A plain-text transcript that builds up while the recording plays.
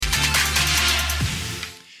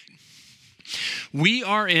We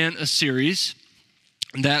are in a series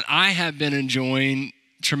that I have been enjoying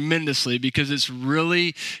tremendously because it's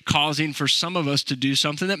really causing for some of us to do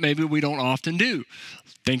something that maybe we don't often do.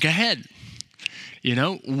 Think ahead. You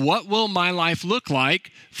know, what will my life look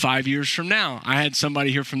like 5 years from now? I had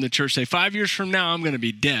somebody here from the church say, 5 years from now, I'm going to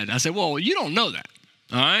be dead. I said, well, you don't know that,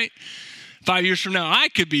 all right? 5 years from now, I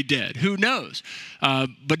could be dead. Who knows?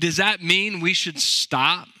 But does that mean we should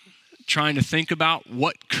stop trying to think about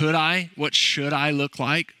what should I look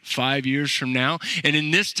like 5 years from now? And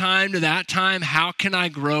in this time to that time, how can I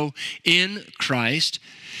grow in Christ?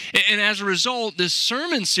 And as a result, this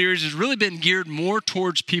sermon series has really been geared more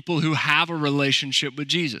towards people who have a relationship with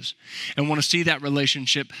Jesus and want to see that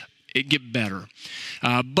relationship get better.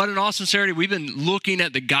 But in all sincerity, we've been looking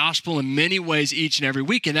at the gospel in many ways each and every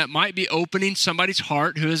week, and that might be opening somebody's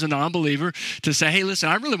heart who is a non-believer to say, hey, listen,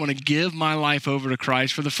 I really want to give my life over to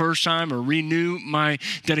Christ for the first time or renew my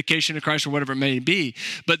dedication to Christ or whatever it may be.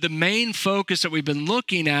 But the main focus that we've been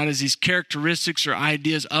looking at is these characteristics or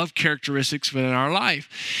ideas of characteristics within our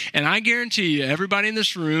life. And I guarantee you, everybody in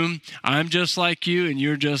this room, I'm just like you and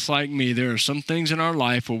you're just like me. There are some things in our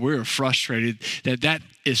life where we're frustrated that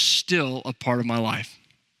is still a part of my life,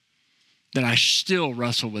 that I still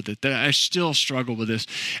wrestle with it, that I still struggle with this.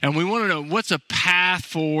 And we want to know, what's a path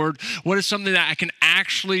forward? What is something that I can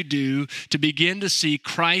actually do to begin to see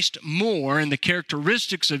Christ more and the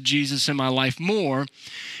characteristics of Jesus in my life more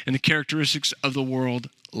and the characteristics of the world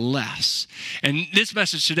less? And this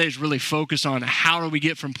message today is really focused on how do we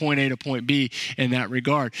get from point A to point B in that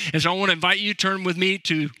regard. And so I want to invite you to turn with me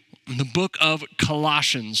to the book of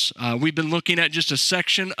Colossians. We've been looking at just a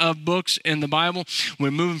section of books in the Bible.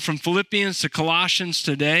 We're moving from Philippians to Colossians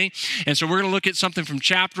today. And so we're going to look at something from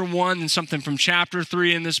chapter 1 and something from chapter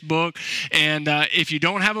 3 in this book. And if you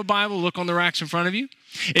don't have a Bible, look on the racks in front of you.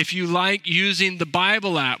 If you like using the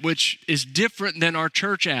Bible app, which is different than our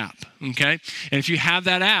church app, okay? And if you have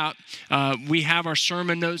that app, we have our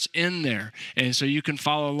sermon notes in there. And so you can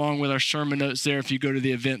follow along with our sermon notes there. If you go to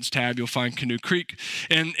the events tab, you'll find Canoe Creek.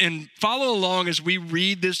 And follow along as we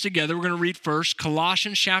read this together. We're going to read first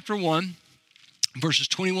Colossians chapter 1, verses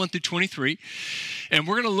 21 through 23. And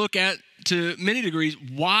we're going to look at, to many degrees,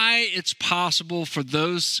 why it's possible for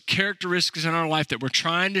those characteristics in our life that we're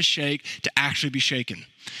trying to shake to actually be shaken,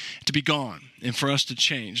 to be gone, and for us to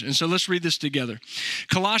change. And so let's read this together.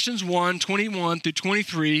 Colossians 1, 21 through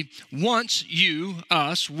 23, once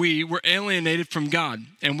we were alienated from God,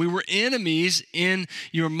 and we were enemies in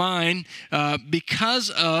your mind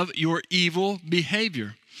because of your evil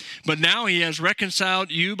behavior. But now he has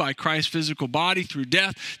reconciled you by Christ's physical body through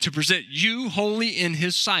death to present you holy in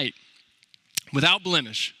his sight, without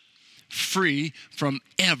blemish, free from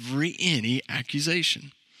any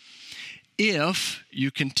accusation. If you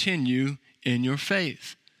continue in your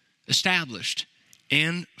faith, established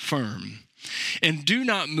and firm, and do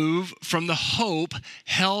not move from the hope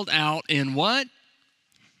held out in what?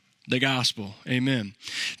 The gospel. Amen.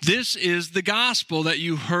 This is the gospel that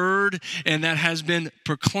you heard and that has been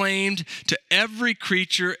proclaimed to every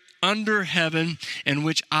creature under heaven, in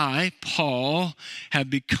which I, Paul, have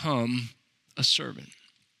become a servant.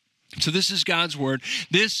 So this is God's word.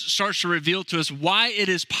 This starts to reveal to us why it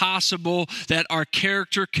is possible that our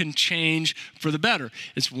character can change for the better.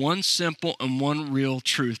 It's one simple and one real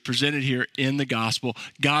truth presented here in the gospel.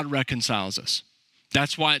 God reconciles us.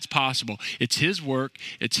 That's why it's possible. It's his work,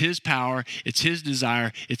 it's his power, it's his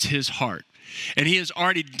desire, it's his heart. And he has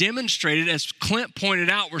already demonstrated, as Clint pointed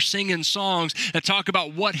out, we're singing songs that talk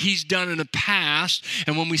about what he's done in the past.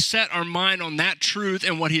 And when we set our mind on that truth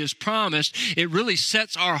and what he has promised, it really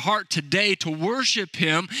sets our heart today to worship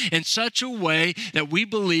him in such a way that we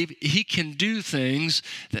believe he can do things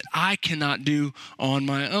that I cannot do on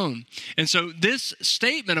my own. And so this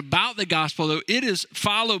statement about the gospel, though, it is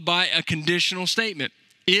followed by a conditional statement.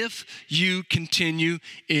 If you continue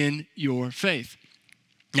in your faith.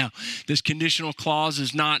 Now, this conditional clause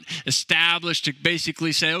is not established to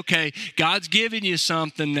basically say, okay, God's giving you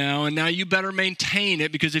something now, and now you better maintain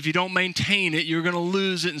it, because if you don't maintain it, you're going to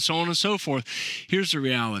lose it, and so on and so forth. Here's the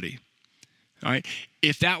reality, all right?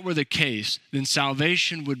 If that were the case, then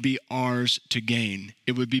salvation would be ours to gain.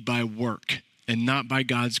 It would be by work, and not by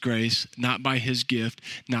God's grace, not by his gift,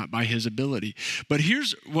 not by his ability. But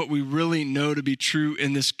here's what we really know to be true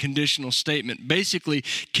in this conditional statement. Basically,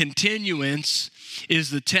 continuance is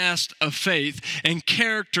the test of faith, and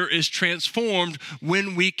character is transformed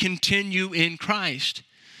when we continue in Christ.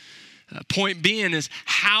 Point being is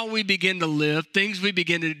how we begin to live, things we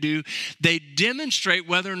begin to do, they demonstrate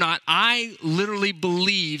whether or not I literally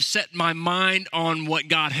believe, set my mind on what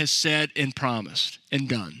God has said and promised and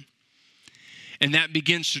done. And that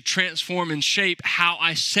begins to transform and shape how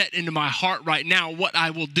I set into my heart right now what I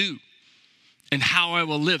will do and how I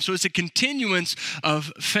will live. So it's a continuance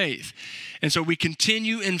of faith. And so we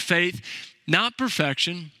continue in faith, not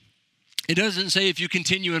perfection. It doesn't say if you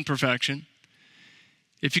continue in perfection,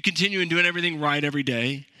 if you continue in doing everything right every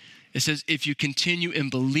day. It says if you continue in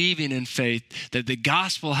believing in faith that the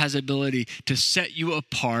gospel has ability to set you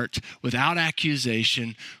apart without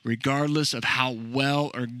accusation, regardless of how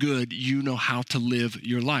well or good you know how to live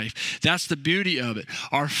your life. That's the beauty of it.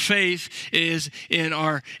 Our faith is in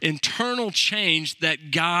our internal change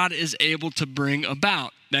that God is able to bring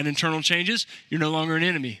about. That internal change is you're no longer an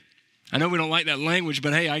enemy. I know we don't like that language,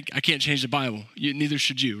 but hey, I can't change the Bible. Neither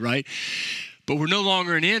should you, right? But we're no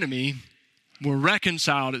longer an enemy. We're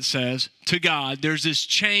reconciled, it says, to God. There's this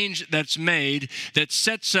change that's made that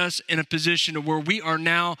sets us in a position where we are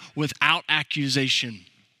now without accusation.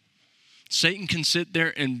 Satan can sit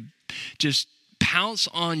there and just pounce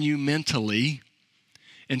on you mentally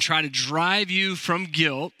and try to drive you from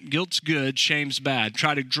guilt. Guilt's good, shame's bad.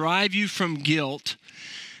 Try to drive you from guilt.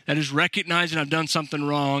 That is recognizing I've done something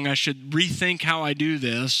wrong. I should rethink how I do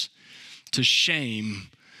this, to shame,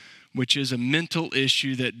 which is a mental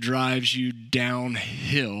issue that drives you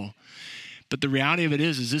downhill. But the reality of it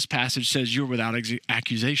is this passage says you're without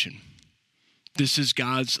accusation. This is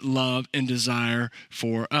God's love and desire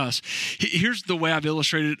for us. Here's the way I've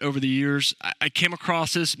illustrated it over the years. I came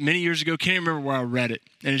across this many years ago. Can't remember where I read it.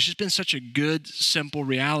 And it's just been such a good, simple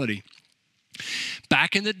reality.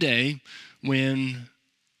 Back in the day when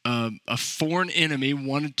a foreign enemy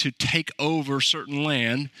wanted to take over certain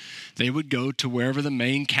land, they would go to wherever the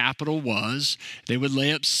main capital was. They would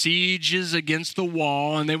lay up sieges against the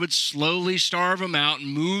wall, and they would slowly starve them out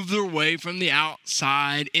and move their way from the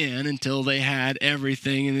outside in until they had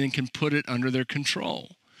everything and then can put it under their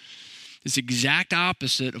control. It's the exact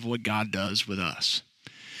opposite of what God does with us.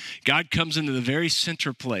 God comes into the very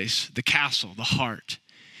center place, the castle, the heart.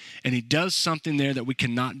 And he does something there that we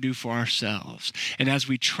cannot do for ourselves. And as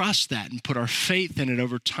we trust that and put our faith in it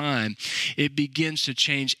over time, it begins to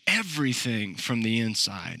change everything from the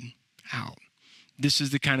inside out. This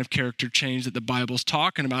is the kind of character change that the Bible's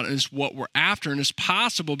talking about, and it's what we're after, and it's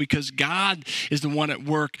possible because God is the one at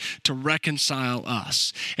work to reconcile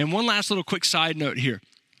us. And one last little quick side note here.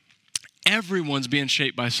 Everyone's being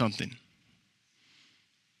shaped by something.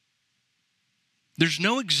 There's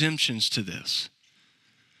no exemptions to this.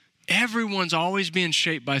 Everyone's always being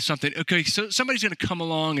shaped by something. Okay, so somebody's going to come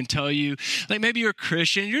along and tell you, like maybe you're a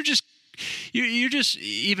Christian, you're just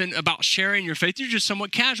even about sharing your faith, you're just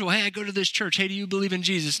somewhat casual. Hey, I go to this church. Hey, do you believe in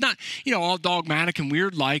Jesus? Not, all dogmatic and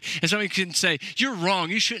weird like. And somebody can say, you're wrong.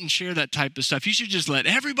 You shouldn't share that type of stuff. You should just let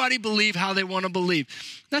everybody believe how they want to believe.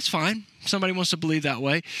 That's fine. Somebody wants to believe that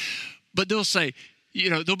way. But they'll say,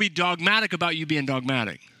 they'll be dogmatic about you being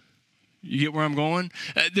dogmatic. You get where I'm going?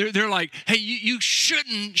 They're like, hey, you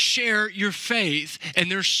shouldn't share your faith.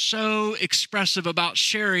 And they're so expressive about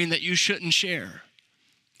sharing that you shouldn't share.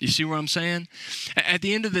 You see what I'm saying? At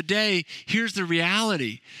the end of the day, here's the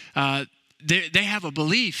reality. They have a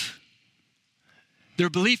belief.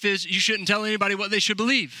 Their belief is you shouldn't tell anybody what they should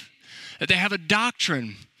believe. They have a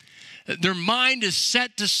doctrine. Their mind is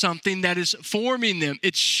set to something that is forming them.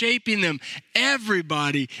 It's shaping them.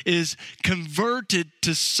 Everybody is converted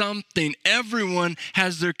to something. Everyone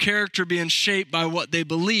has their character being shaped by what they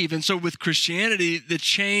believe. And so with Christianity, the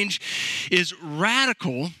change is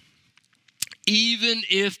radical, even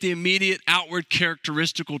if the immediate outward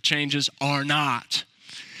characteristical changes are not.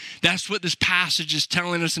 That's what this passage is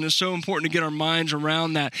telling us, and it's so important to get our minds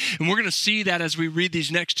around that. And we're going to see that as we read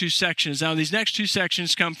these next two sections. Now, these next two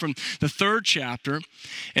sections come from the 3rd chapter,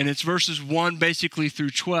 and it's verses 1 basically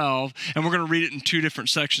through 12, and we're going to read it in 2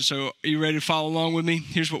 different sections. So are you ready to follow along with me?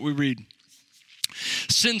 Here's what we read.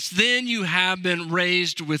 Since then you have been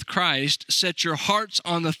raised with Christ, set your hearts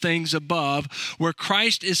on the things above, where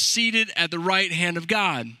Christ is seated at the right hand of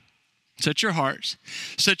God. Set your hearts.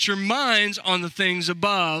 Set your minds on the things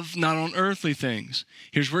above, not on earthly things.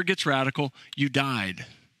 Here's where it gets radical. You died.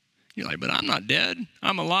 You're like, but I'm not dead.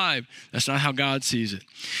 I'm alive. That's not how God sees it.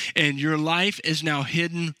 And your life is now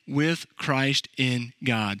hidden with Christ in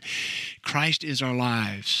God. Christ is our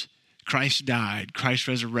lives. Christ died. Christ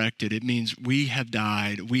resurrected. It means we have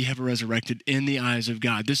died. We have resurrected in the eyes of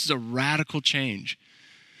God. This is a radical change.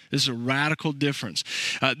 This is a radical difference.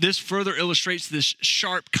 This further illustrates this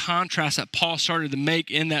sharp contrast that Paul started to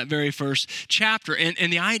make in that very first chapter.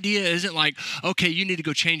 And the idea isn't like, okay, you need to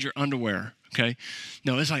go change your underwear. okay?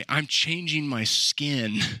 No, it's like I'm changing my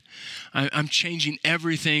skin. I'm changing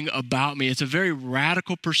everything about me. It's a very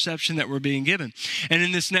radical perception that we're being given. And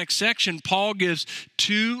in this next section, Paul gives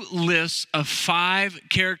 2 lists of 5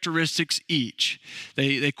 characteristics each.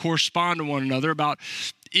 They correspond to one another about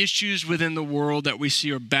issues within the world that we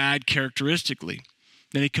see are bad characteristically.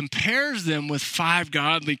 Then he compares them with 5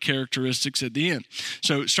 godly characteristics at the end.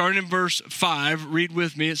 So starting in verse 5, read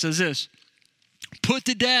with me. It says this: put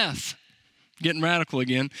to death, getting radical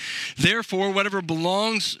again, therefore whatever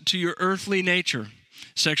belongs to your earthly nature,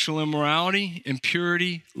 sexual immorality,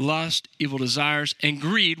 impurity, lust, evil desires, and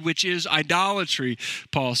greed, which is idolatry,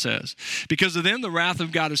 Paul says. Because of them, the wrath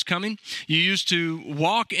of God is coming. You used to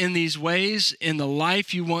walk in these ways in the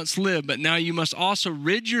life you once lived, but now you must also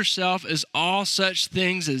rid yourself as all such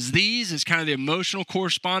things as these. It's kind of the emotional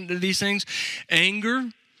correspondent to these things: anger,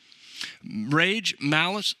 rage,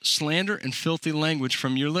 malice, slander, and filthy language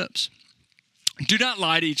from your lips. Do not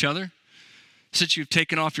lie to each other, since you've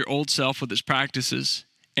taken off your old self with its practices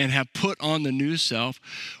and have put on the new self,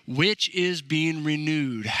 which is being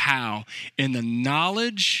renewed. How? In the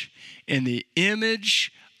knowledge and the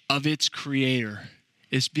image of its creator.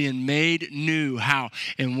 It's being made new. How?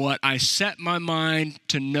 In what I set my mind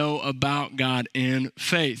to know about God in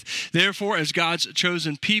faith. Therefore, as God's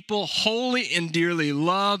chosen people, holy and dearly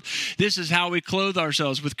loved, this is how we clothe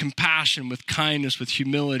ourselves: with compassion, with kindness, with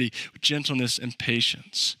humility, with gentleness and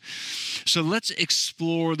patience. So let's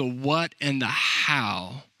explore the what and the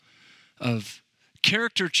how of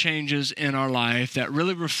character changes in our life that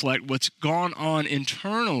really reflect what's gone on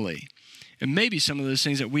internally. And maybe some of those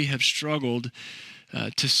things that we have struggled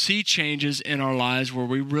to see changes in our lives where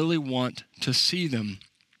we really want to see them.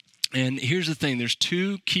 And here's the thing. There's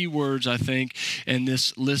 2 key words, I think, in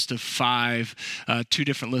this list of 5, 2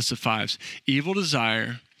 different lists of 5s: evil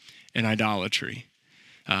desire and idolatry.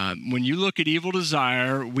 When you look at evil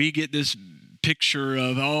desire, we get this picture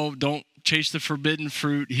of, oh, don't chase the forbidden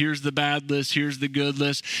fruit. Here's the bad list. Here's the good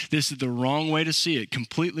list. This is the wrong way to see it.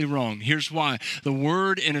 Completely wrong. Here's why. The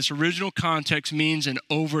word in its original context means an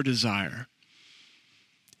over-desire.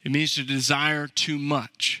 It means to desire too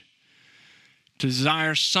much. To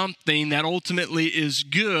desire something that ultimately is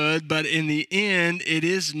good, but in the end, it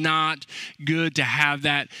is not good to have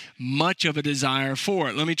that much of a desire for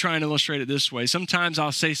it. Let me try and illustrate it this way. Sometimes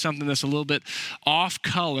I'll say something that's a little bit off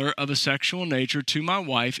color of a sexual nature to my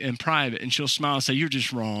wife in private, and she'll smile and say, "You're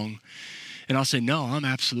just wrong." And I'll say, "No, I'm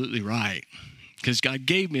absolutely right, because God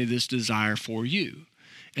gave me this desire for you.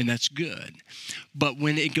 And that's good." But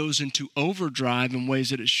when it goes into overdrive in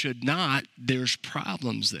ways that it should not, there's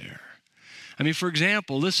problems there. I mean, for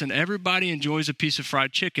example, listen, everybody enjoys a piece of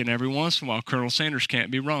fried chicken every once in a while. Colonel Sanders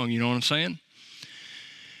can't be wrong. You know what I'm saying?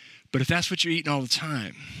 But if that's what you're eating all the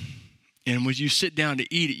time, and when you sit down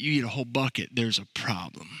to eat it, you eat a whole bucket, there's a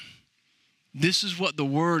problem. This is what the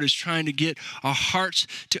word is trying to get our hearts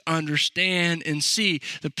to understand and see.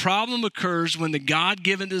 The problem occurs when the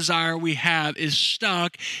God-given desire we have is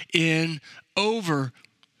stuck in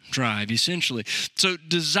overdrive, essentially. So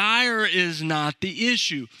desire is not the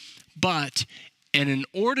issue, but an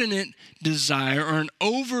inordinate desire or an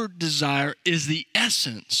over-desire is the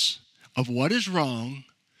essence of what is wrong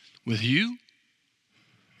with you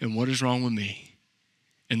and what is wrong with me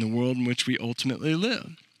in the world in which we ultimately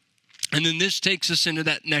live. And then this takes us into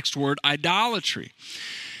that next word, idolatry.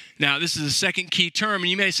 Now, this is the second key term,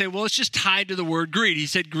 and you may say, well, it's just tied to the word greed. He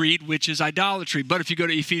said greed, which is idolatry. But if you go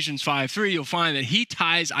to Ephesians 5:3, you'll find that he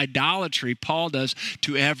ties idolatry, Paul does,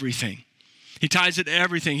 to everything. He ties it to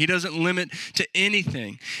everything. He doesn't limit to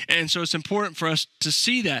anything. And so it's important for us to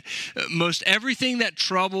see that. Most everything that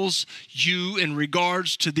troubles you in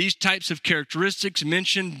regards to these types of characteristics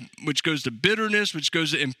mentioned, which goes to bitterness, which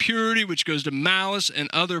goes to impurity, which goes to malice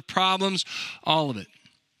and other problems, all of it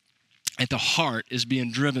at the heart is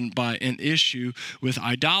being driven by an issue with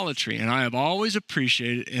idolatry. And I have always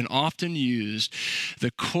appreciated and often used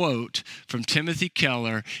the quote from Timothy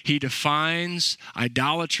Keller. He defines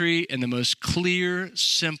idolatry in the most clear,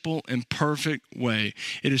 simple, and perfect way.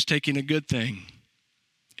 It is taking a good thing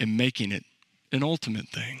and making it an ultimate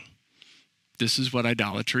thing. This is what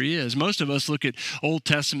idolatry is. Most of us look at Old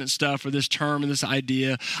Testament stuff or this term and this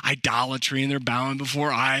idea, idolatry, and they're bowing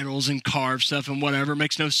before idols and carved stuff and whatever. It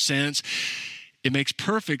makes no sense. It makes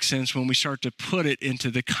perfect sense when we start to put it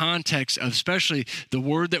into the context of especially the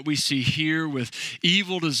word that we see here with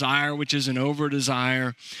evil desire, which is an over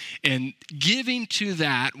desire, and giving to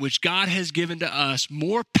that which God has given to us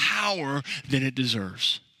more power than it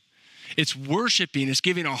deserves. It's worshiping, it's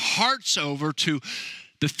giving our hearts over to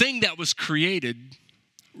the thing that was created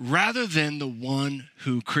rather than the one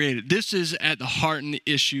who created. This is at the heart and the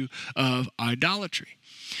issue of idolatry.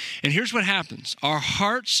 And here's what happens. Our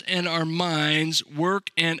hearts and our minds work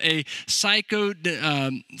in a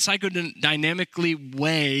psychodynamically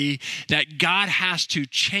way that God has to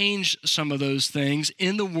change some of those things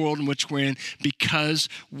in the world in which we're in because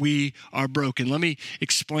we are broken. Let me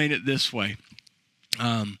explain it this way.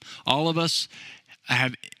 All of us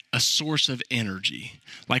have a source of energy.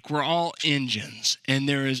 Like we're all engines, and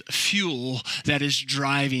there is fuel that is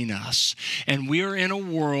driving us. And we are in a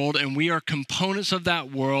world, and we are components of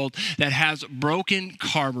that world that has broken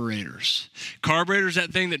carburetors. Carburetors,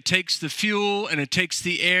 that thing that takes the fuel and it takes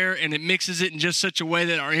the air and it mixes it in just such a way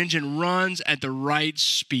that our engine runs at the right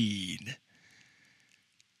speed.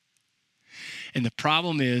 And the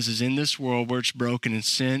problem is in this world where it's broken and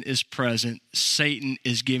sin is present, Satan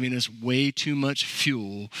is giving us way too much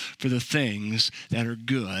fuel for the things that are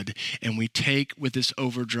good. And we take with this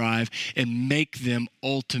overdrive and make them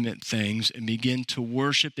ultimate things and begin to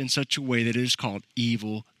worship in such a way that it is called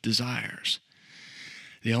evil desires.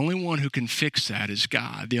 The only one who can fix that is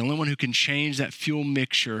God. The only one who can change that fuel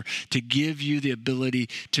mixture to give you the ability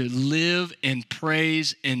to live and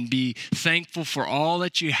praise and be thankful for all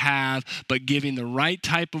that you have, but giving the right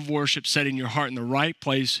type of worship, setting your heart in the right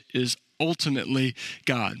place is ultimately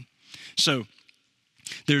God. So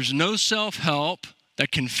there's no self-help that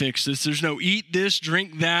can fix this. There's no eat this,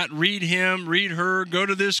 drink that, read him, read her, go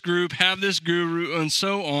to this group, have this guru, and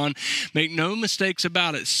so on. Make no mistakes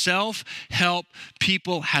about it. Self-help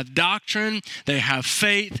people have doctrine, they have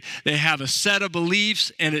faith, they have a set of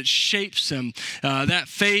beliefs, and it shapes them. That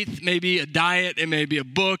faith may be a diet, it may be a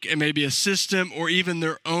book, it may be a system, or even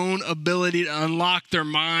their own ability to unlock their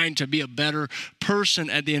mind to be a better person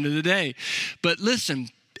at the end of the day. But listen,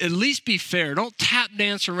 at least be fair. Don't tap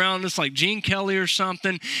dance around this like Gene Kelly or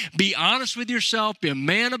something. Be honest with yourself. Be a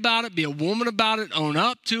man about it. Be a woman about it. Own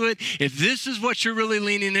up to it. If this is what you're really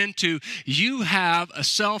leaning into, you have a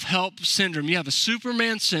self-help syndrome. You have a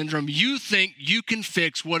Superman syndrome. You think you can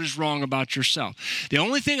fix what is wrong about yourself. The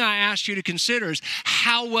only thing I ask you to consider is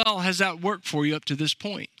how well has that worked for you up to this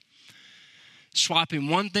point? Swapping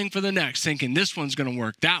one thing for the next, thinking this one's going to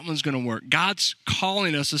work, that one's going to work. God's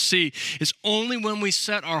calling us to see it's only when we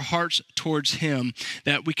set our hearts towards him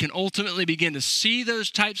that we can ultimately begin to see those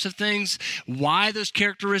types of things, why those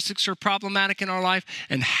characteristics are problematic in our life,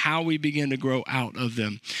 and how we begin to grow out of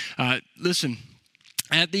them. Listen.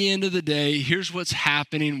 At the end of the day, here's what's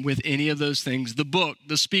happening with any of those things. The book,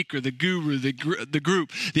 the speaker, the guru, the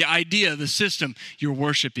group, the idea, the system, you're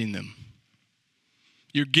worshiping them.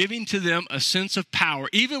 You're giving to them a sense of power,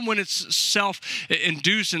 even when it's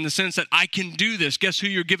self-induced in the sense that I can do this. Guess who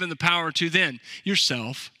you're giving the power to then?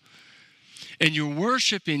 Yourself. And you're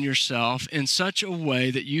worshiping yourself in such a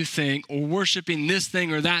way that you think, or worshiping this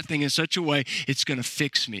thing or that thing in such a way, it's going to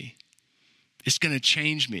fix me. It's going to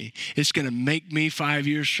change me. It's going to make me 5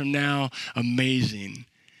 years from now amazing.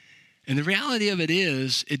 And the reality of it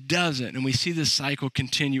is, it doesn't. And we see this cycle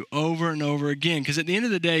continue over and over again. Because at the end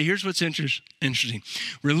of the day, here's what's interesting.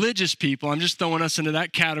 Religious people, I'm just throwing us into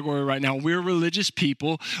that category right now. We're religious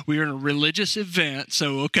people. We are in a religious event.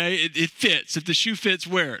 So, okay, it fits. If the shoe fits,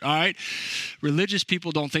 wear it, all right? Religious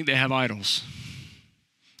people don't think they have idols.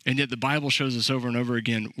 And yet the Bible shows us over and over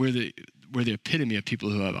again we're the epitome of people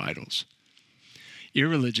who have idols.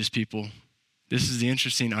 Irreligious people, this is the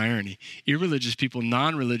interesting irony. Irreligious people,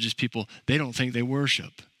 non-religious people, they don't think they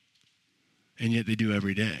worship. And yet they do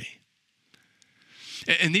every day.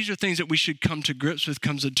 And these are things that we should come to grips with,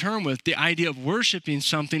 come to terms with. The idea of worshiping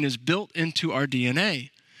something is built into our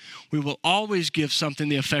DNA. We will always give something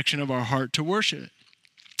the affection of our heart to worship it.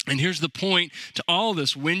 And here's the point to all of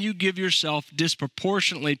this. When you give yourself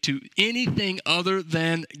disproportionately to anything other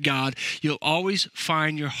than God, you'll always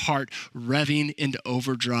find your heart revving into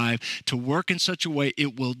overdrive to work in such a way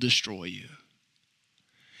it will destroy you.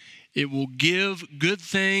 It will give good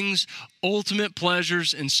things, ultimate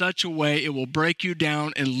pleasures in such a way it will break you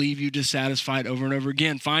down and leave you dissatisfied over and over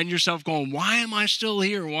again. Find yourself going, why am I still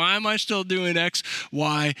here? Why am I still doing X,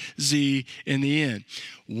 Y, Z in the end?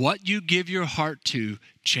 What you give your heart to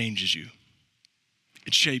changes you.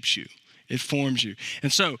 It shapes you. It forms you.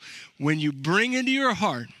 And so when you bring into your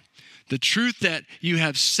heart the truth that you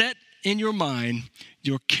have set in your mind,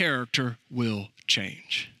 your character will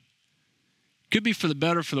change. Could be for the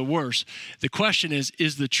better, for the worse. The question is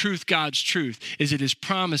the truth God's truth? Is it his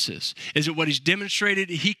promises? Is it what he's demonstrated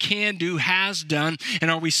he can do, has done? And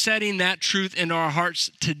are we setting that truth in our hearts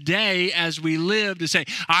today as we live to say,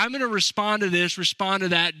 I'm going to respond to this, respond to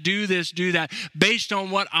that, do this, do that, based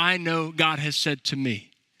on what I know God has said to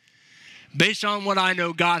me? based on what I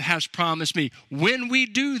know God has promised me. When we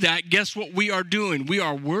do that, guess what we are doing? We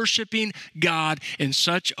are worshiping God in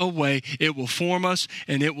such a way it will form us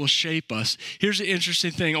and it will shape us. Here's the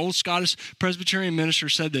interesting thing. Old Scottish Presbyterian minister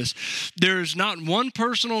said this: there is not one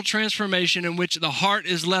personal transformation in which the heart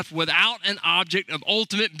is left without an object of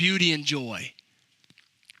ultimate beauty and joy.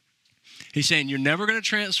 He's saying you're never going to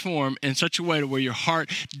transform in such a way to where your heart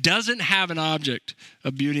doesn't have an object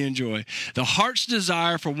of beauty and joy. The heart's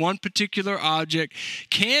desire for one particular object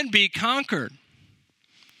can be conquered,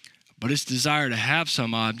 but its desire to have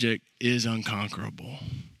some object is unconquerable.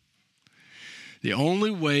 The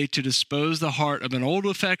only way to dispose the heart of an old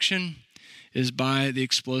affection is by the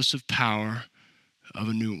explosive power of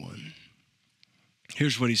a new one.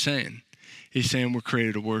 Here's what he's saying. He's saying we're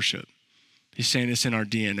created to worship. He's saying it's in our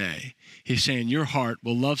DNA. He's saying your heart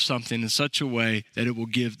will love something in such a way that it will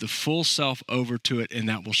give the full self over to it, and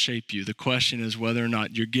that will shape you. The question is whether or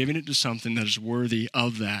not you're giving it to something that is worthy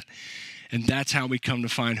of that. And that's how we come to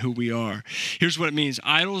find who we are. Here's what it means.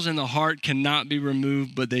 Idols in the heart cannot be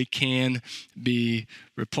removed, but they can be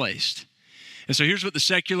replaced. And so here's what the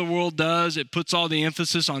secular world does. It puts all the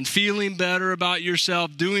emphasis on feeling better about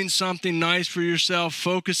yourself, doing something nice for yourself,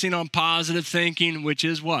 focusing on positive thinking, which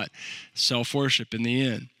is what? Self-worship in the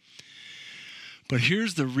end. But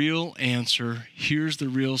here's the real answer. Here's the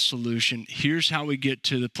real solution. Here's how we get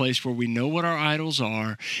to the place where we know what our idols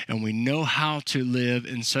are and we know how to live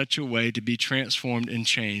in such a way to be transformed and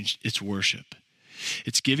changed. It's worship.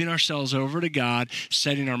 It's giving ourselves over to God,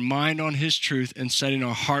 setting our mind on His truth, and setting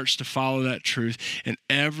our hearts to follow that truth in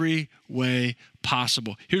every way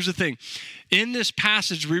possible. Here's the thing. In this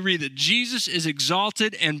passage, we read that Jesus is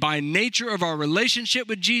exalted, and by nature of our relationship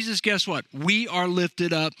with Jesus, guess what? We are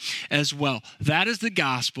lifted up as well. That is the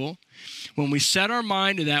gospel. When we set our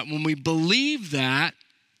mind to that, when we believe that,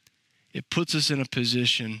 it puts us in a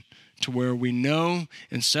position to where we know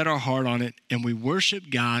and set our heart on it, and we worship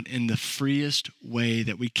God in the freest way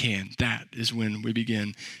that we can. That is when we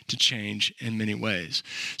begin to change in many ways.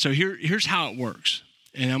 So here's how it works,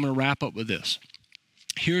 and I'm going to wrap up with this.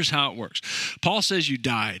 Here's how it works. Paul says you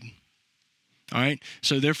died, all right?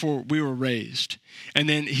 So therefore, we were raised. And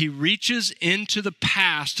then he reaches into the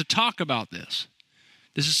past to talk about this.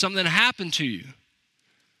 This is something that happened to you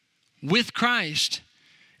with Christ,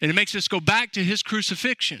 and it makes us go back to his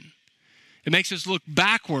crucifixion. It makes us look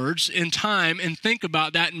backwards in time and think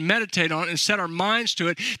about that and meditate on it and set our minds to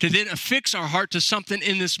it to then affix our heart to something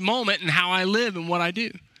in this moment and how I live and what I do.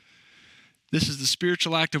 This is the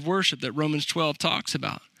spiritual act of worship that Romans 12 talks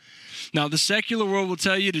about. Now, the secular world will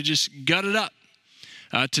tell you to just gut it up,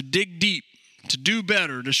 to dig deep, to do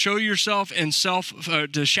better, to show yourself in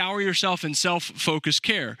to shower yourself in self-focused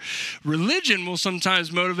care. Religion will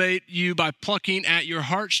sometimes motivate you by plucking at your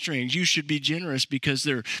heartstrings. You should be generous because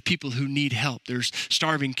there are people who need help. There's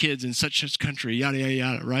starving kids in such a country, yada, yada,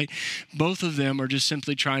 yada, right? Both of them are just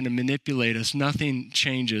simply trying to manipulate us. Nothing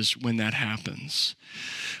changes when that happens.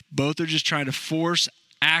 Both are just trying to force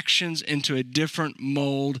actions into a different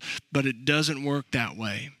mold, but it doesn't work that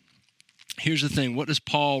way. Here's the thing. What does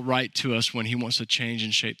Paul write to us when he wants to change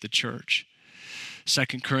and shape the church? 2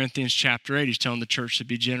 Corinthians chapter 8, he's telling the church to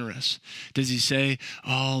be generous. Does he say,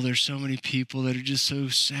 oh, there's so many people that are just so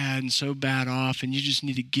sad and so bad off, and you just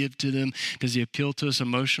need to give to them? Does he appeal to us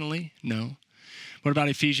emotionally? No. What about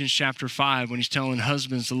Ephesians chapter 5 when he's telling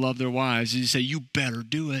husbands to love their wives? Does he say, you better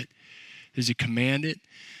do it? Does he command it?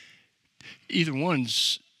 Either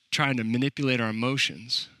one's trying to manipulate our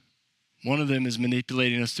emotions. One of them is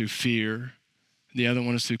manipulating us through fear. The other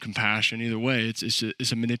one is through compassion. Either way,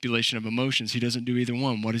 it's a manipulation of emotions. He doesn't do either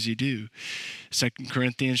one. What does he do? 2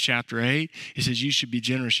 Corinthians chapter 8, he says, you should be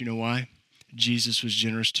generous. You know why? Jesus was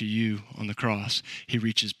generous to you on the cross. He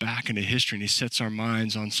reaches back into history and he sets our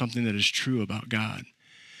minds on something that is true about God.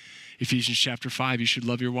 Ephesians chapter 5, you should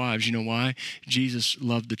love your wives. You know why? Jesus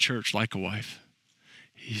loved the church like a wife.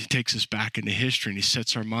 He takes us back into history and he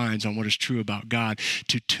sets our minds on what is true about God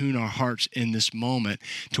to tune our hearts in this moment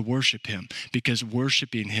to worship him, because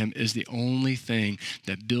worshiping him is the only thing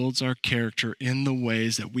that builds our character in the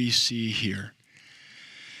ways that we see here.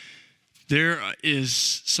 There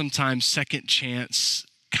is sometimes second chance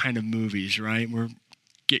kind of movies, right? We're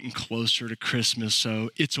getting closer to Christmas,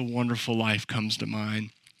 so It's a Wonderful Life comes to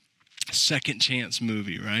mind. Second chance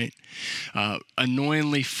movie, right?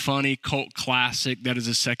 Annoyingly funny cult classic that is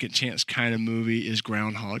a second chance kind of movie is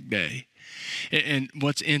Groundhog Day. And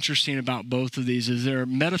what's interesting about both of these is they're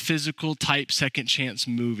metaphysical type second chance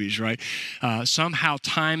movies, right? Somehow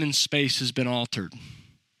time and space has been altered.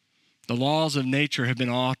 The laws of nature have been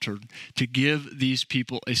altered to give these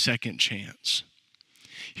people a second chance.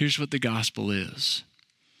 Here's what the gospel is.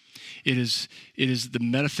 It is the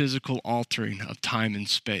metaphysical altering of time and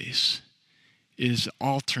space. It is the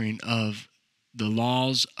altering of the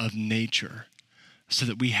laws of nature so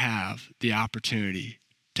that we have the opportunity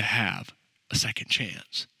to have a second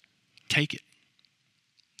chance. Take it.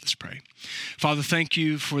 Let's pray. Father, thank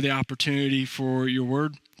you for the opportunity for your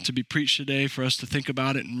word to be preached today, for us to think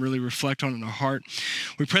about it and really reflect on it in our heart.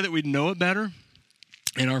 We pray that we'd know it better,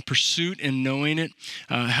 and our pursuit in knowing it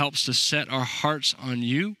helps to set our hearts on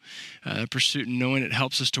you. Pursuit in knowing it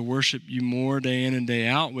helps us to worship you more day in and day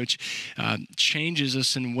out, which changes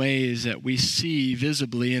us in ways that we see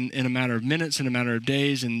visibly in a matter of minutes, in a matter of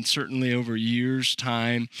days, and certainly over years'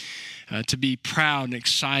 time. To be proud and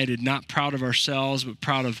excited, not proud of ourselves, but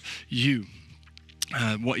proud of you.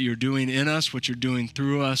 What you're doing in us, what you're doing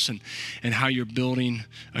through us, and how you're building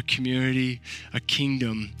a community, a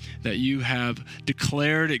kingdom that you have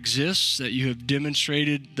declared exists, that you have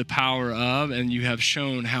demonstrated the power of, and you have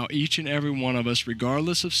shown how each and every one of us,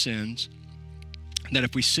 regardless of sins, that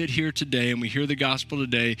if we sit here today and we hear the gospel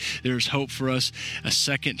today, there's hope for us. A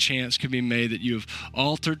second chance can be made, that you have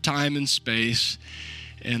altered time and space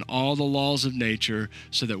and all the laws of nature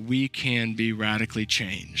so that we can be radically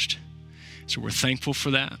changed. So we're thankful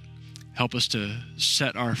for that. Help us to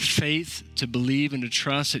set our faith, to believe and to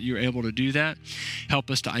trust that you're able to do that.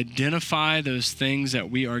 Help us to identify those things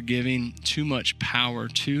that we are giving too much power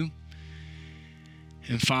to.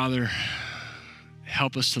 And Father,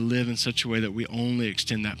 help us to live in such a way that we only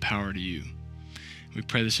extend that power to you. We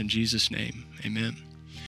pray this in Jesus' name. Amen.